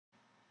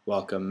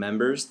Welcome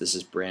members, this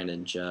is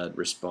Brandon Judd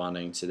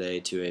responding today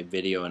to a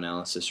video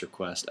analysis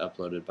request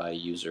uploaded by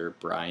user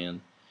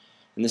Brian.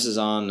 And this is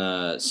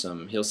on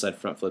some hillside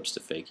front flips to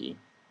fakie.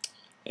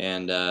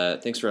 And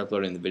thanks for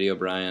uploading the video,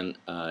 Brian.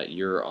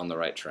 You're on the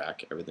right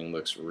track. Everything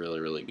looks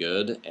really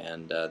good,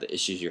 and the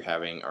issues you're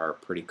having are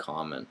pretty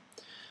common.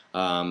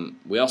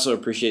 We also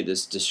appreciate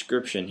this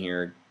description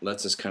here.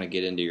 Lets us kind of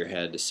get into your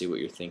head to see what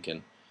you're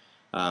thinking.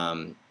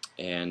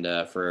 And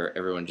for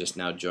everyone just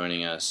now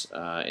joining us,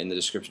 in the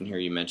description here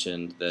you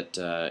mentioned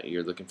that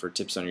you're looking for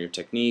tips on your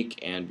technique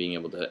and being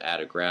able to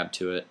add a grab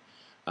to it.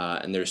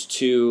 And there's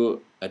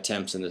two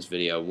attempts in this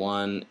video.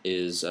 One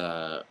is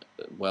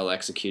well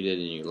executed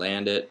and you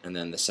land it, and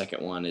then the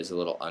second one is a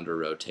little under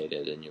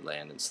rotated and you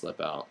land and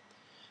slip out.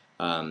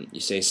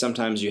 You say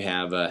sometimes you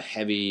have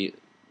heavy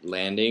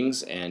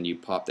landings and you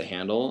pop the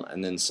handle,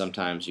 and then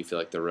sometimes you feel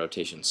like the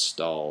rotation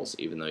stalls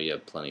even though you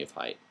have plenty of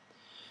height.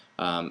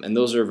 And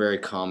those are very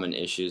common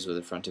issues with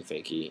the front to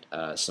fakie,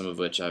 some of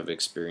which I've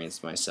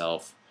experienced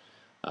myself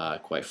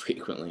quite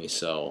frequently,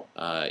 so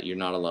you're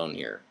not alone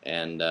here.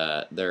 And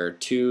there are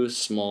two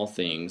small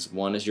things.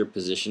 One is your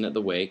position at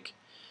the wake,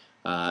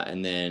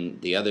 and then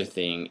the other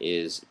thing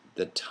is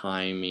the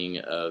timing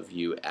of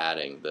you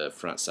adding the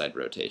front side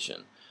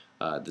rotation.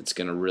 That's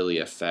going to really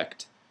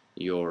affect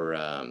your,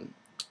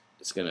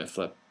 it's going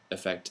to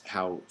affect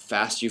how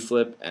fast you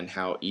flip and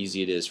how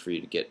easy it is for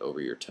you to get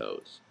over your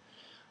toes.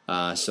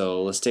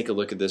 So let's take a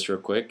look at this real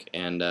quick,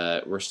 and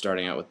we're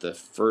starting out with the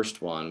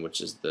first one, which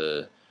is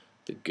the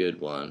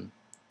good one.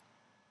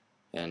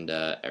 And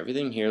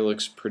everything here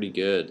looks pretty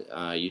good.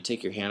 You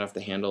take your hand off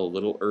the handle a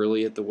little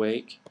early at the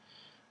wake,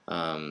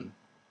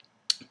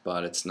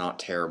 but it's not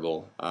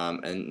terrible.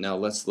 And now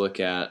let's look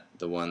at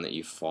the one that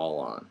you fall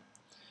on.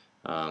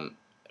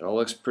 It all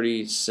looks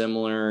pretty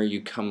similar.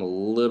 You come a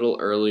little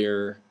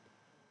earlier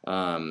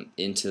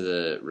into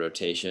the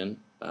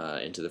rotation,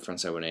 into the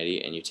frontside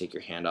 180, and you take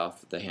your hand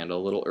off the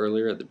handle a little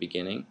earlier at the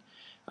beginning,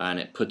 and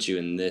it puts you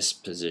in this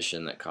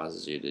position that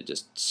causes you to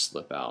just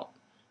slip out,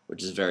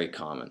 which is very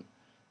common.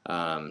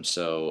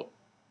 So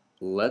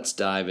let's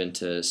dive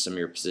into some of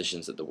your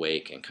positions at the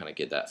wake and kind of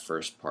get that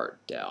first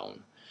part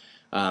down.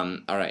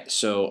 Alright,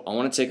 so I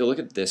want to take a look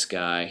at this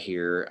guy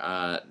here.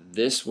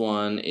 This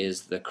one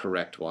is the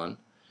correct one.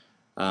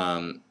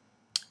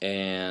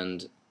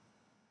 And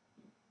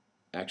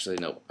actually,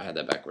 no, I had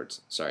that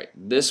backwards. Sorry.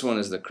 This one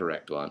is the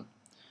correct one.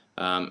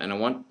 And I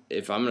want,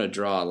 if I'm going to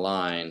draw a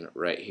line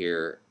right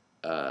here,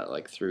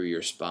 like through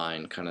your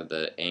spine, kind of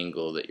the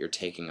angle that you're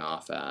taking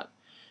off at,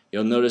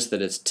 you'll notice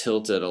that it's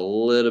tilted a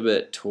little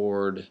bit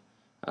toward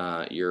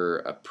your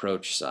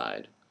approach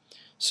side.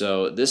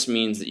 So this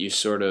means that you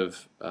sort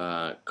of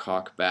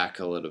cock back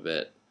a little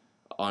bit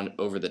on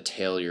over the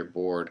tail of your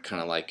board,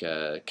 kind of like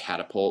a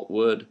catapult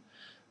would,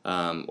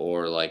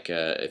 or like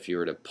if you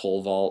were to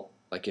pole vault.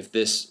 Like if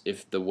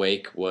the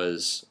wake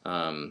was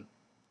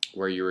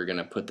where you were going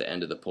to put the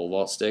end of the pole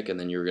vault stick and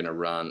then you were going to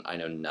run, I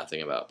know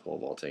nothing about pole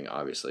vaulting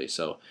obviously,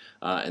 so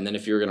and then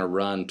if you were going to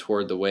run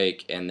toward the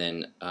wake and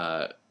then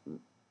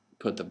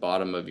put the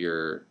bottom of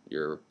your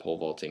pole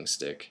vaulting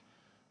stick,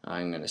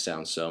 I'm going to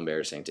sound so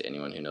embarrassing to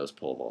anyone who knows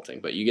pole vaulting,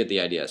 but you get the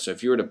idea. So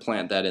if you were to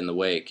plant that in the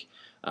wake,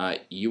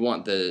 you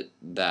want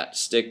that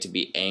stick to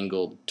be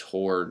angled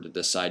toward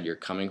the side you're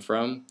coming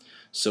from,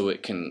 so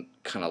it can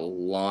kind of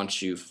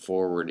launch you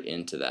forward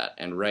into that.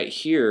 And right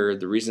here,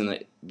 the reason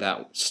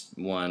that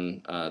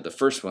one, the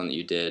first one that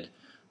you did,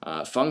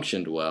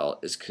 functioned well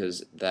is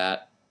because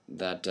that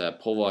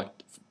pole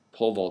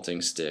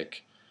vaulting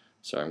stick,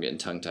 sorry, I'm getting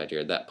tongue-tied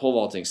here, that pole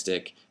vaulting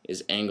stick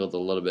is angled a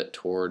little bit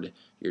toward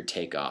your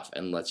takeoff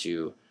and lets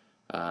you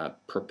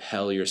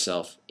propel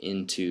yourself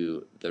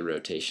into the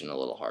rotation a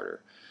little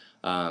harder.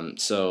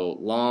 So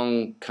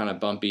long, kind of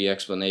bumpy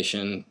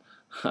explanation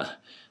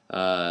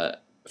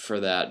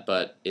for that,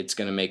 but it's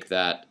going to make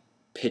that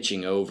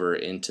pitching over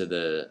into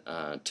the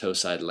toe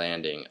side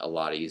landing a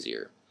lot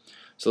easier.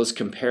 So let's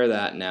compare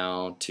that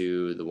now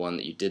to the one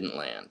that you didn't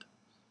land.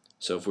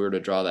 So if we were to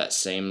draw that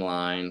same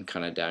line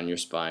kind of down your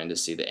spine to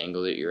see the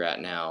angle that you're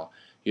at now,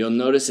 you'll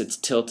notice it's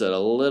tilted a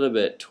little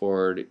bit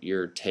toward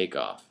your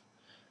takeoff,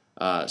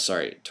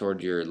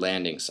 toward your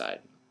landing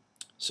side.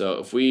 So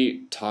if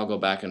we toggle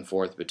back and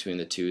forth between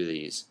the two of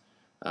these,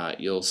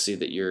 you'll see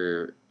that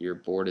your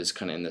board is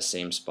kind of in the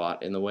same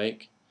spot in the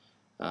wake.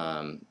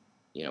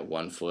 You know,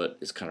 one foot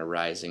is kind of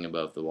rising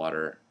above the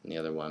water and the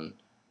other one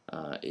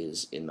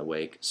is in the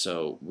wake.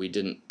 So we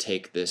didn't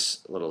take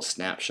this little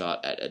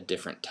snapshot at a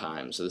different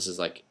time. So this is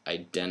like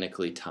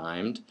identically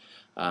timed,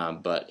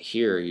 but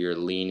here you're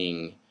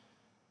leaning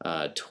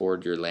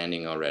toward your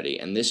landing already.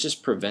 And this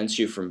just prevents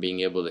you from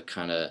being able to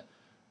kind of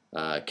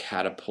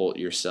catapult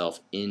yourself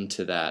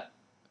into that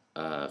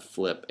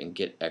flip and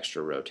get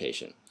extra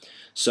rotation.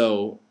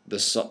 So the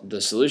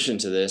solution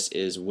to this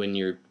is when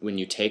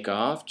you take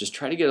off, just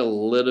try to get a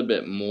little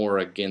bit more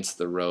against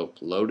the rope,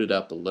 load it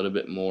up a little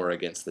bit more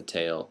against the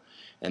tail,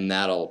 and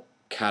that'll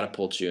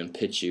catapult you and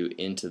pitch you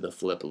into the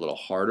flip a little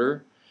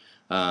harder,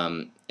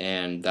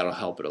 and that'll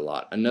help it a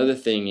lot. Another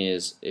thing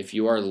is if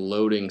you are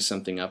loading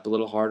something up a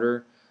little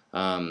harder,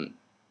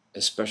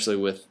 especially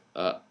with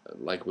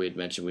like we had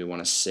mentioned, we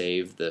want to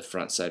save the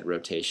front side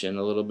rotation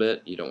a little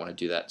bit. You don't want to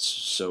do that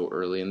so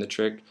early in the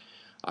trick.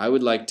 I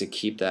would like to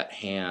keep that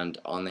hand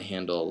on the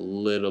handle a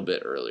little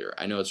bit earlier.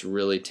 I know it's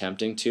really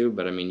tempting to,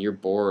 but I mean your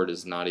board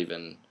is not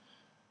even,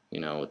 you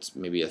know, it's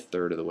maybe a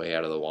third of the way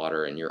out of the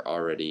water and you're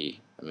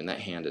already, I mean that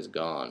hand is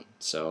gone.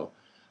 So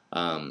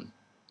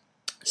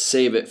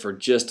save it for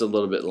just a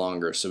little bit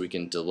longer so we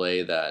can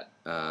delay that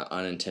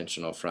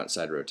unintentional front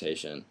side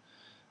rotation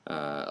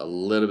a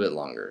little bit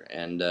longer,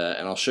 and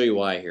I'll show you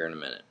why here in a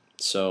minute.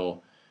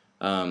 So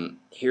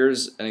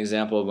here's an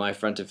example of my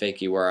front to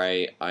fakie where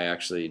I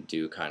actually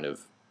do kind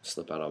of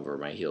slip out over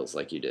my heels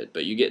like you did,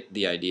 but you get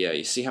the idea.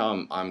 You see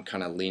how I'm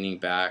kind of leaning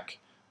back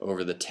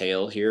over the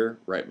tail here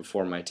right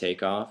before my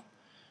takeoff,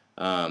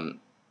 and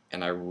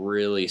I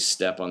really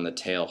step on the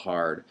tail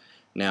hard.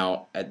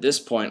 Now at this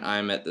point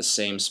I'm at the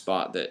same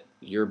spot that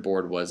your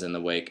board was in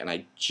the wake, and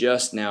I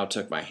just now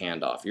took my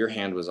hand off. Your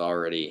hand was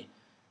already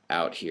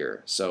out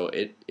here, so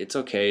it's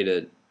okay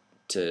to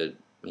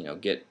you know,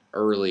 get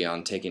early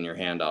on taking your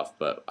hand off,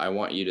 but I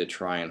want you to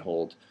try and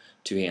hold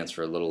two hands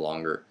for a little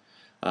longer.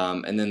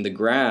 And then the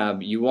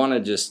grab, you want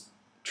to just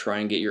try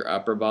and get your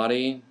upper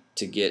body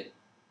to get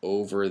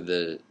over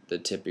the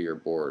tip of your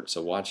board.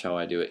 So watch how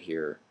I do it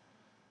here.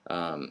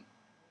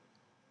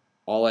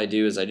 All I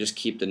do is I just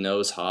keep the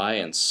nose high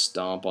and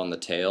stomp on the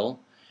tail,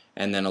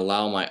 and then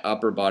allow my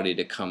upper body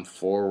to come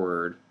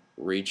forward,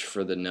 reach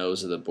for the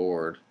nose of the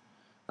board.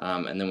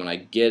 And then when I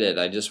get it,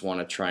 I just want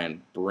to try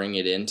and bring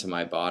it into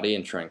my body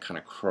and try and kind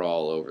of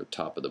crawl over the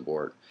top of the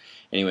board.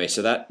 Anyway,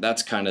 so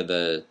that's kind of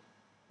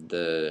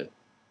the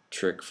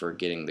trick for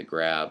getting the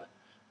grab.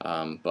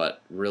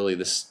 But really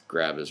this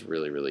grab is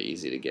really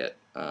easy to get,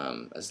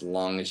 as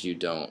long as you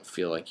don't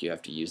feel like you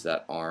have to use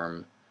that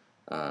arm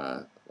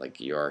like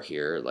you are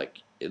here.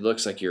 Like it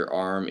looks like your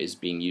arm is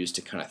being used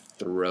to kind of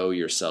throw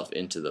yourself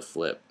into the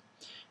flip.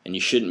 And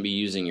you shouldn't be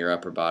using your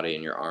upper body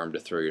and your arm to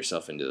throw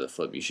yourself into the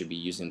flip. You should be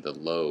using the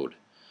load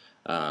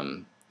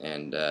and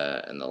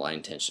the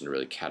line tension to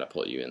really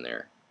catapult you in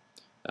there.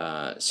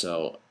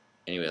 So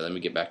anyway, let me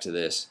get back to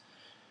this.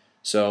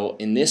 So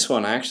in this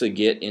one, I actually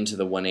get into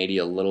the 180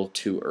 a little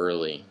too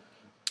early,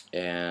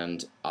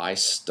 and I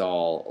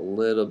stall a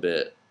little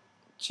bit,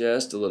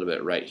 just a little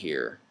bit right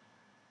here,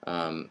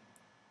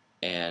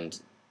 and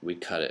we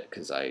cut it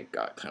because I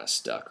got kind of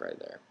stuck right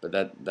there.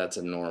 But that's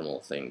a normal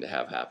thing to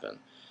have happen.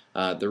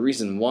 The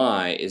reason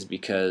why is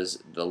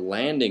because the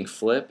landing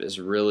flip is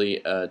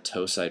really a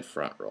toe side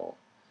front roll.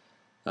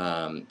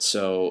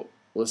 So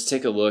let's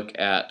take a look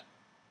at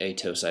a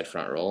toe side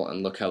front roll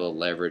and look how the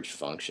leverage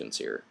functions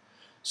here.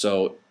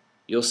 So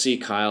you'll see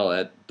Kyle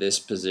at this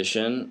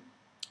position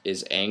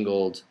is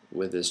angled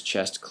with his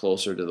chest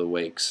closer to the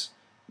wakes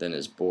than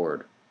his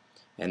board.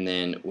 And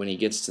then when he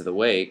gets to the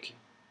wake,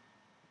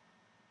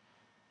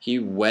 he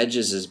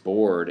wedges his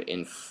board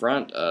in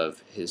front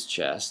of his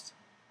chest.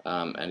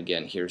 And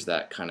again, here's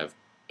that kind of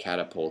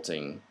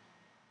catapulting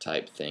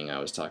type thing I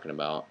was talking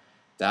about.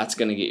 That's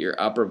going to get your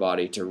upper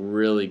body to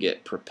really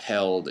get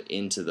propelled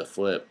into the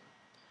flip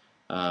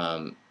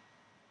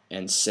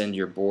and send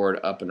your board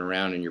up and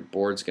around, and your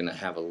board's going to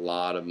have a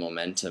lot of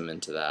momentum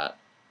into that,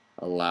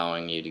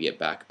 allowing you to get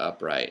back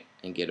upright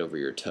and get over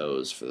your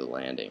toes for the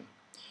landing.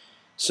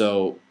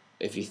 So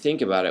if you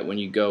think about it, when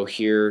you go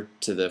here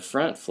to the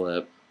front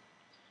flip,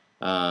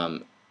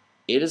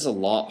 it is a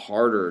lot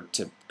harder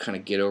to kind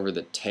of get over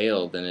the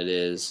tail than it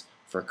is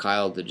for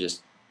Kyle to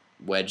just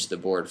wedge the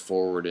board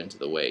forward into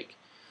the wake.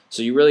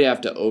 So you really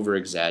have to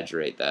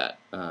over-exaggerate that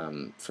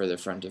for the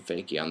front to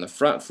fakie. On the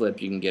front flip,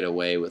 you can get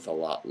away with a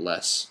lot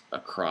less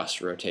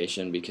across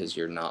rotation because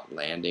you're not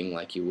landing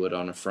like you would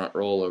on a front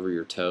roll over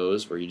your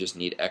toes, where you just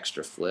need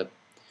extra flip.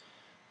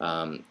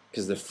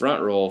 Because the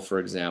front roll, for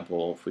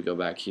example, if we go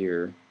back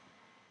here,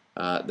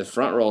 the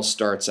front roll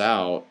starts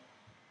out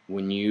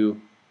when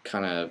you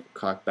kind of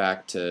cock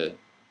back to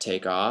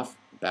take off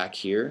back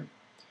here.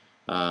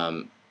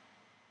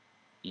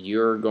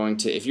 You're going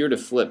to, if you were to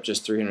flip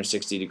just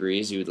 360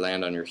 degrees, you would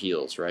land on your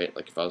heels, right?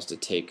 Like if I was to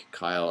take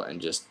Kyle and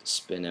just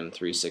spin him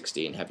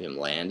 360 and have him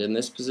land in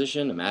this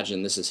position,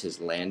 imagine this is his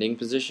landing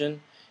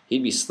position,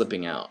 he'd be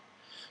slipping out.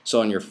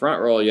 So on your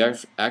front roll, you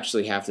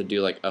actually have to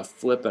do like a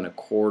flip and a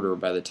quarter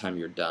by the time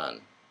you're done.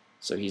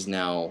 So he's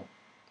now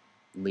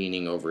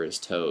leaning over his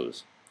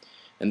toes.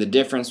 And the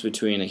difference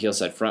between a heel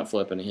side front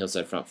flip and a heel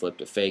side front flip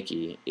to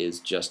fakie is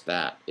just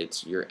that.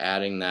 It's you're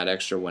adding that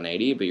extra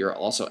 180, but you're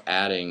also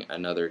adding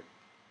another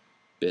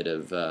bit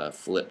of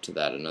flip to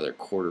that, another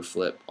quarter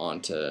flip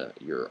onto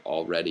your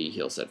already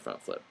heel side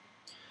front flip.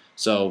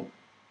 So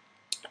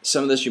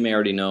some of this you may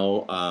already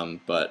know,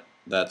 but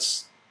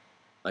that's,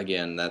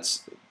 again,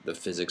 that's the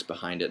physics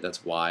behind it.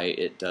 That's why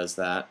it does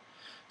that.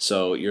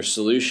 So your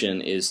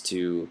solution is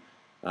to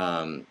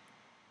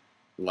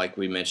like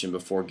we mentioned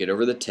before, get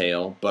over the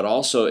tail, but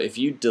also if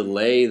you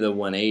delay the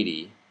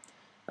 180,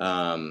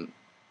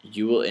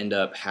 you will end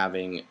up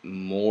having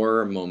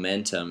more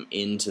momentum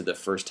into the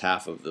first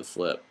half of the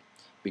flip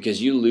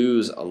because you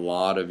lose a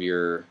lot of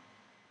your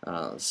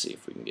Let's see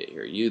if we can get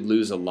here. You'd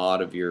lose a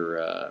lot of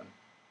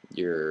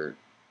your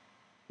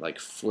like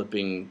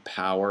flipping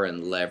power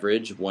and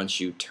leverage once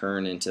you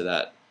turn into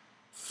that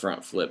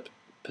front flip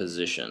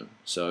position.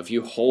 So if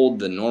you hold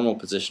the normal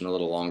position a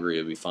little longer,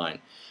 you'll be fine.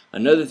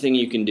 Another thing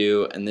you can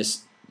do, and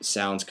this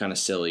sounds kind of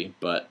silly,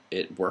 but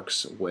it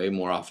works way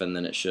more often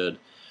than it should,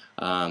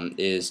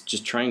 is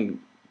just try and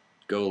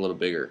go a little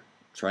bigger.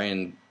 Try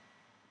and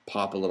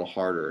pop a little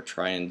harder.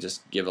 Try and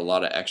just give a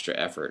lot of extra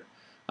effort.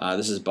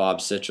 This is Bob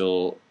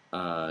Sitchell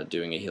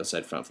doing a heel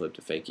side front flip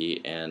to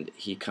fakie, and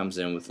he comes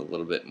in with a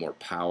little bit more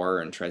power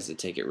and tries to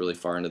take it really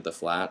far into the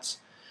flats.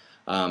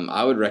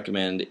 I would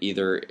recommend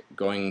either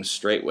going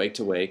straight wake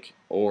to wake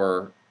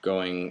or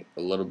going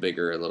a little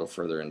bigger, a little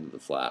further into the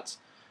flats.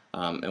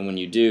 And when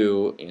you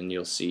do, and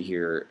you'll see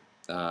here,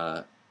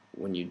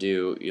 when you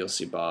do, you'll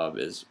see Bob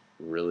is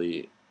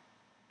really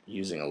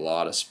using a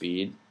lot of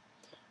speed,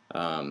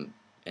 and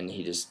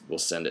he just will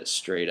send it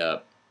straight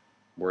up,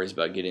 worries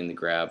about getting the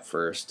grab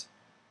first,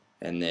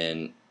 and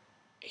then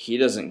he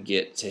doesn't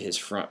get to his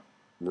front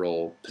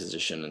roll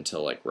position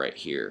until like right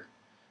here,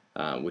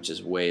 which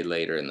is way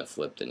later in the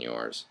flip than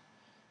yours.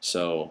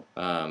 So,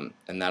 and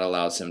that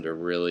allows him to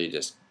really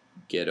just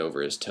get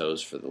over his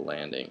toes for the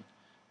landing.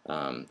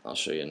 I'll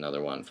show you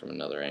another one from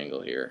another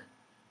angle here.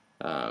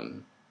 But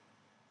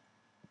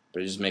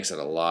it just makes it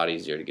a lot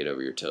easier to get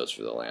over your toes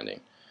for the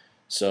landing.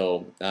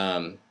 So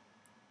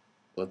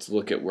let's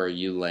look at where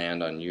you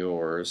land on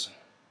yours.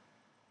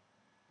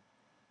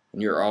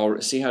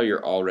 And see how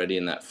you're already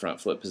in that front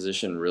flip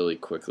position really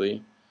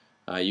quickly.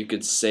 You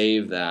could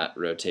save that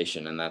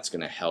rotation, and that's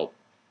going to help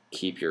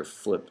keep your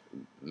flip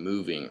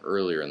moving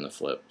earlier in the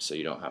flip, so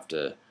you don't have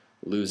to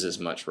lose as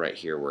much right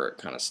here where it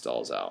kind of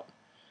stalls out.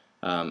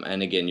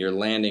 And again, you're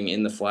landing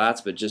in the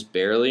flats, but just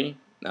barely,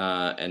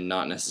 and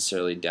not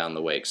necessarily down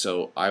the wake.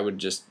 So I would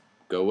just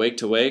go wake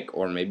to wake,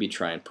 or maybe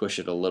try and push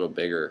it a little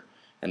bigger.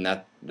 And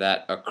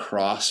that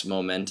across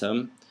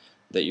momentum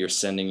that you're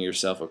sending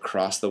yourself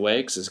across the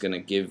wakes is going to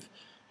give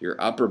your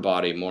upper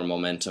body more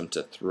momentum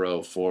to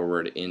throw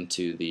forward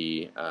into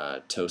the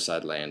toe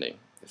side landing,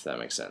 if that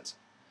makes sense.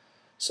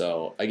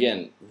 So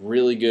again,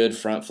 really good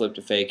front flip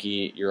to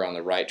fakie. You're on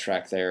the right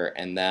track there,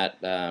 and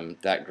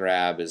that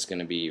grab is going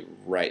to be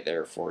right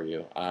there for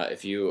you.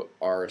 If you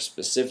are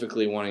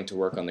specifically wanting to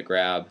work on the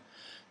grab,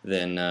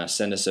 then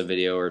send us a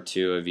video or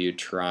two of you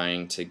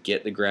trying to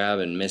get the grab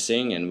and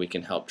missing, and we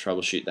can help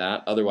troubleshoot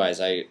that.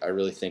 Otherwise, I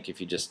really think if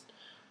you just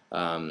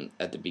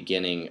at the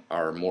beginning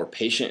are more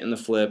patient in the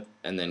flip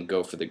and then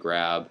go for the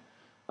grab,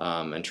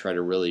 and try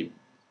to really,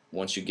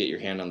 once you get your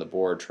hand on the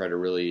board, try to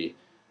really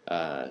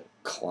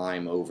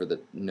climb over the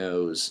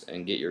nose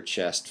and get your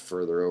chest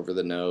further over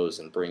the nose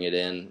and bring it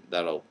in.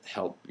 That'll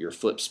help your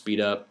flip speed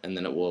up, and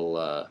then it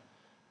will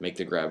make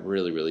the grab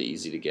really, really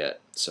easy to get.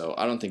 So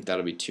I don't think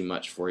that'll be too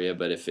much for you,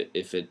 but if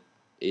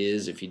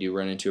you do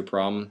run into a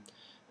problem,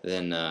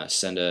 then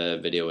send a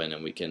video in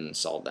and we can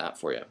solve that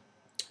for you.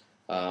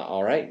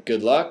 All right,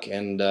 good luck,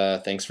 and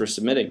thanks for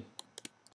submitting.